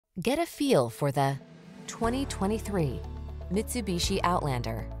Get a feel for the 2023 Mitsubishi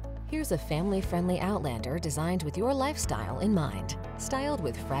Outlander. Here's a family-friendly Outlander designed with your lifestyle in mind. Styled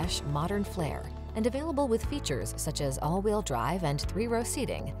with fresh, modern flair and available with features such as all-wheel drive and 3-row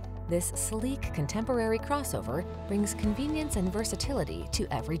seating, this sleek, contemporary crossover brings convenience and versatility to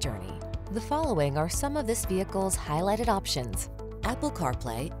every journey. The following are some of this vehicle's highlighted options: Apple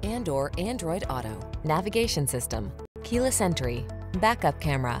CarPlay and/or Android Auto, navigation system, keyless entry, backup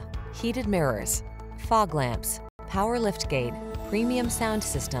camera, heated mirrors, fog lamps, power liftgate, premium sound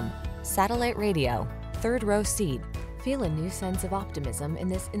system, satellite radio, 3rd-row seat. Feel a new sense of optimism in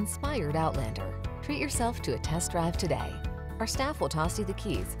this inspired Outlander. Treat yourself to a test drive today. Our staff will toss you the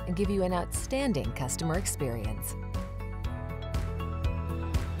keys and give you an outstanding customer experience.